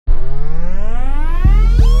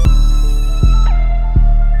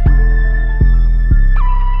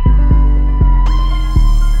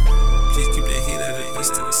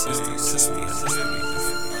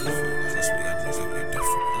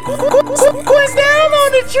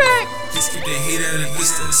trick. Just keep that hate at a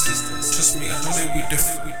distance. Trust me, I know that we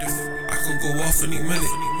different. I could go off any minute.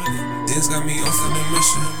 Things got me off on a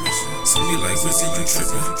mission. Some be like, Rizzy, you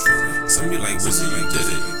trippin'. Some be like, Rizzy, you did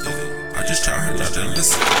it. I just try her not to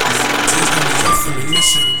listen. Things got me off on a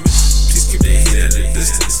mission. Please keep that hate at a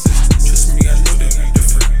distance. Trust me, I know that we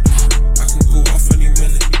different. I can go off any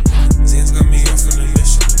minute. Things got me off on a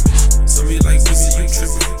mission. Some be like, Rizzy, you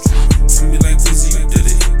trippin'. Some be like, Rizzy, you did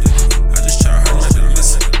it. I just try her not to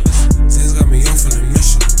listen. Things got me off on a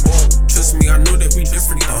mission. Trust me, I know that we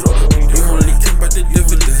different. You only care about the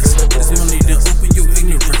dividends. This money done open your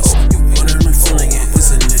ignorance. What I'm feeling it,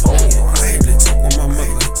 isn't it? I had to talk with my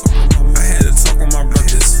mother. I had to talk with my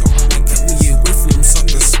brothers. They kept me away from them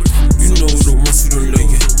suckers. You know the ones who don't know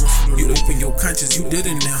you. You open your conscience, you did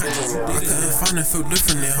it now. I couldn't find it, feel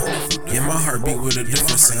different now. Yeah, my heart beat with a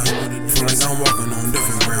different sound. Feel like I'm walking on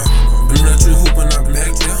different ground. I'm not you hoping I'm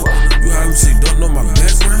back down. You obviously don't know my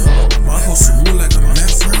background. My hustle move like a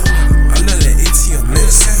background. I let that ATM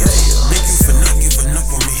mix out. Thank you for not giving up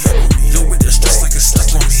on me. Know with the stress like it's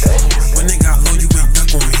stuck on me. When they got low, you ain't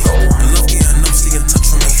duck on me. The love getting up, stay in touch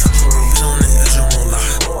with me. Been on the edge, I won't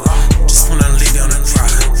lie. Just wanna lay down and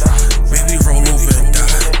cry. Maybe roll over and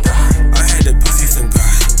die. I had to put faith in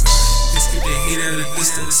God. Just keep that hate at a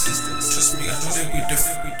distance. Trust me, I know that we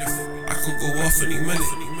different. I could go off any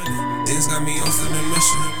minute. Things got me off on a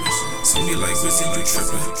mission. Some be like, Rizzy, you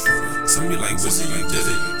trippin'. Some be like, Rizzy, you did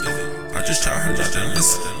it. I just try her not to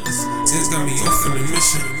listen. Things got me off on a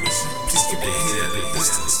mission. Please keep that hate at a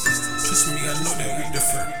distance. Trust me, I know that we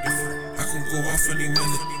different. I can go off any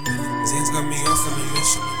minute. Things got me off on a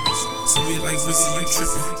mission. Some be like, Rizzy, you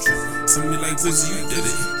trippin'. Some be like, Rizzy, you did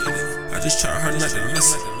it. I just try her not to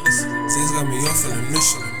listen. Things got me off on a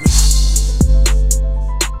mission.